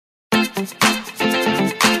So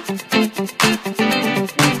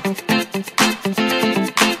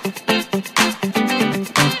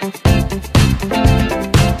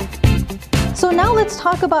now let's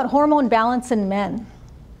talk about hormone balance in men.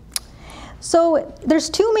 So there's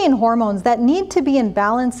two main hormones that need to be in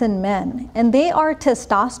balance in men, and they are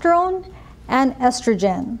testosterone and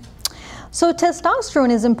estrogen. So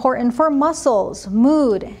testosterone is important for muscles,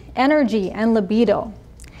 mood, energy, and libido.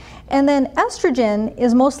 And then estrogen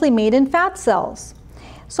is mostly made in fat cells.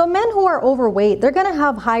 So men who are overweight, they're going to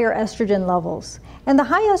have higher estrogen levels. And the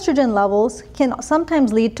high estrogen levels can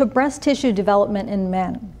sometimes lead to breast tissue development in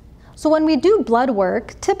men. So when we do blood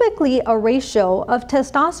work, typically a ratio of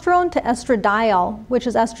testosterone to estradiol, which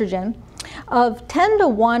is estrogen, of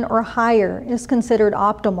 10:1 or higher is considered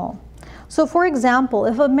optimal. So for example,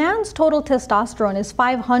 if a man's total testosterone is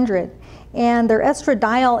 500 and their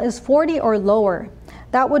estradiol is 40 or lower,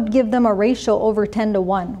 that would give them a ratio over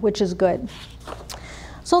 10:1, which is good.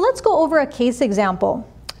 So let's go over a case example.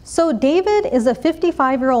 So David is a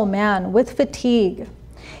 55-year-old man with fatigue.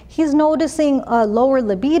 He's noticing a lower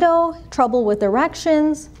libido, trouble with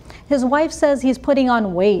erections. His wife says he's putting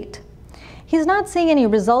on weight. He's not seeing any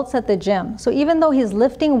results at the gym. So even though he's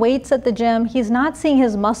lifting weights at the gym, he's not seeing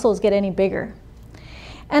his muscles get any bigger.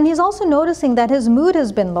 And he's also noticing that his mood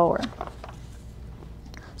has been lower.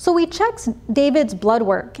 So we checked David's blood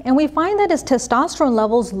work, and we find that his testosterone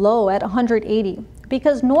level's low at 180,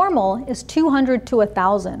 because normal is 200 to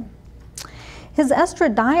 1,000. His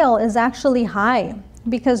estradiol is actually high,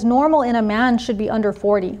 because normal in a man should be under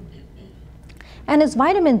 40. And his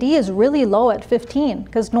vitamin D is really low at 15,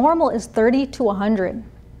 because normal is 30 to 100.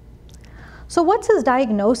 So what's his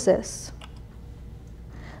diagnosis?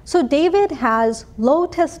 So David has low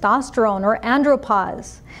testosterone or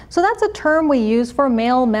andropause. So that's a term we use for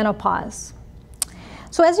male menopause.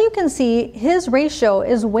 So as you can see, his ratio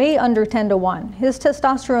is way under 10:1. His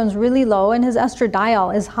testosterone is really low and his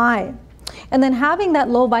estradiol is high. And then having that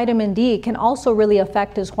low vitamin D can also really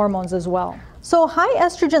affect his hormones as well. So high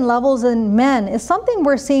estrogen levels in men is something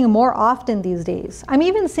we're seeing more often these days. I'm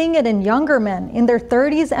even seeing it in younger men in their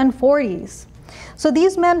 30s and 40s. So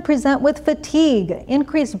these men present with fatigue,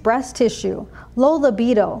 increased breast tissue, low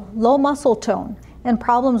libido, low muscle tone, and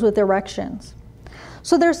problems with erections.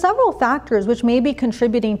 So there are several factors which may be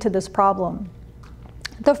contributing to this problem.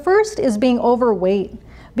 The first is being overweight,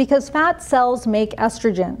 because fat cells make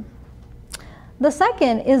estrogen. The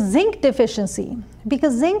second is zinc deficiency,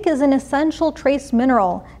 because zinc is an essential trace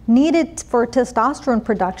mineral needed for testosterone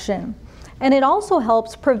production, and it also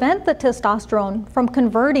helps prevent the testosterone from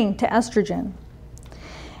converting to estrogen.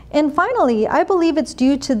 And finally, I believe it's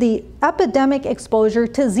due to the epidemic exposure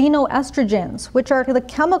to xenoestrogens, which are the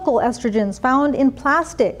chemical estrogens found in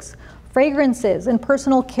plastics, fragrances, and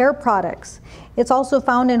personal care products. It's also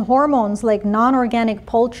found in hormones like non-organic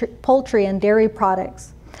poultry and dairy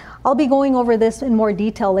products. I'll be going over this in more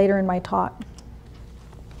detail later in my talk.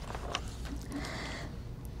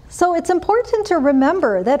 So it's important to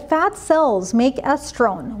remember that fat cells make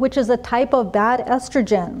estrone, which is a type of bad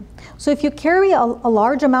estrogen. So if you carry a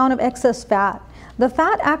large amount of excess fat, the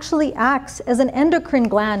fat actually acts as an endocrine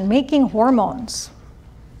gland making hormones.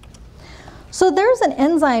 So there's an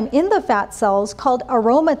enzyme in the fat cells called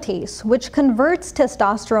aromatase, which converts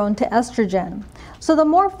testosterone to estrogen. So the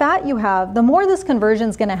more fat you have, the more this conversion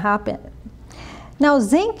is going to happen. Now,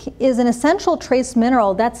 zinc is an essential trace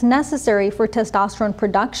mineral that's necessary for testosterone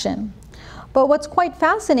production. But what's quite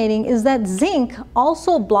fascinating is that zinc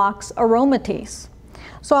also blocks aromatase.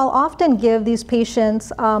 So I'll often give these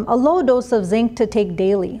patients a low dose of zinc to take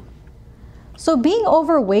daily. So being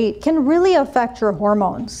overweight can really affect your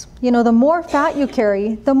hormones. You know, the more fat you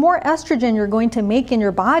carry, the more estrogen you're going to make in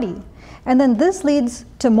your body. And then this leads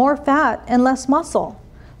to more fat and less muscle.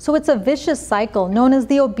 So it's a vicious cycle known as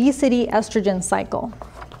the obesity estrogen cycle.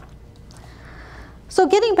 So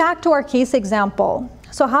getting back to our case example,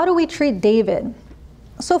 so how do we treat David?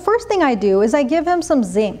 So first thing I do is I give him some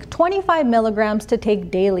zinc, 25 milligrams to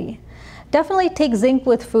take daily. Definitely take zinc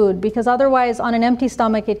with food, because otherwise on an empty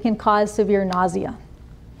stomach it can cause severe nausea.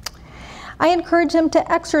 I encourage him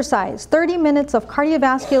to exercise, 30 minutes of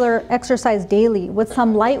cardiovascular exercise daily with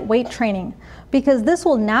some light weight training, because this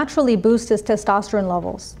will naturally boost his testosterone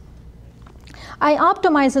levels. I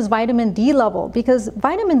optimize his vitamin D level, because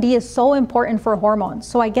vitamin D is so important for hormones,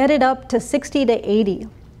 so I get it up to 60 to 80.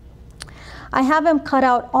 I have him cut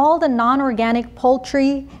out all the non-organic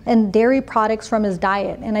poultry and dairy products from his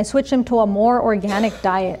diet, and I switch him to a more organic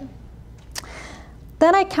diet.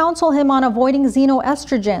 Then I counsel him on avoiding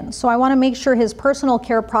xenoestrogens, so I want to make sure his personal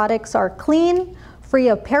care products are clean, free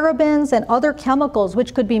of parabens and other chemicals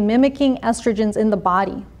which could be mimicking estrogens in the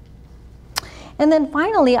body. And then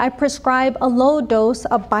finally, I prescribe a low dose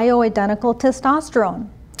of bio-identical testosterone.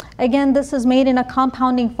 Again, this is made in a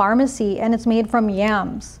compounding pharmacy and it's made from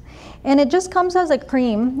yams. And it just comes as a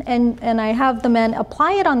cream, and I have the men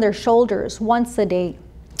apply it on their shoulders once a day.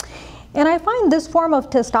 And I find this form of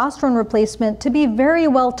testosterone replacement to be very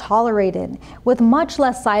well tolerated with much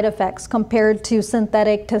less side effects compared to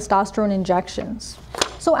synthetic testosterone injections.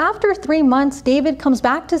 So after 3 months, David comes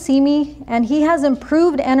back to see me and he has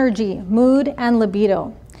improved energy, mood, and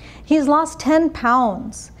libido. He's lost 10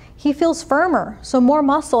 pounds. He feels firmer, so more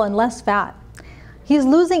muscle and less fat. He's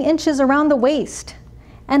losing inches around the waist.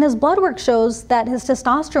 And his blood work shows that his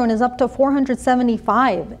testosterone is up to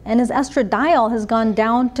 475 and his estradiol has gone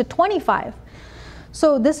down to 25.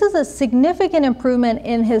 So this is a significant improvement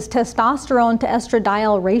in his testosterone to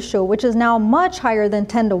estradiol ratio, which is now much higher than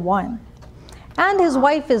 10-to-1. And his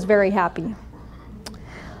wife is very happy.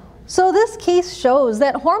 So this case shows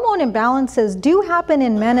that hormone imbalances do happen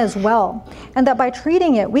in men as well, and that by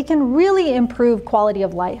treating it, we can really improve quality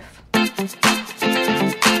of life.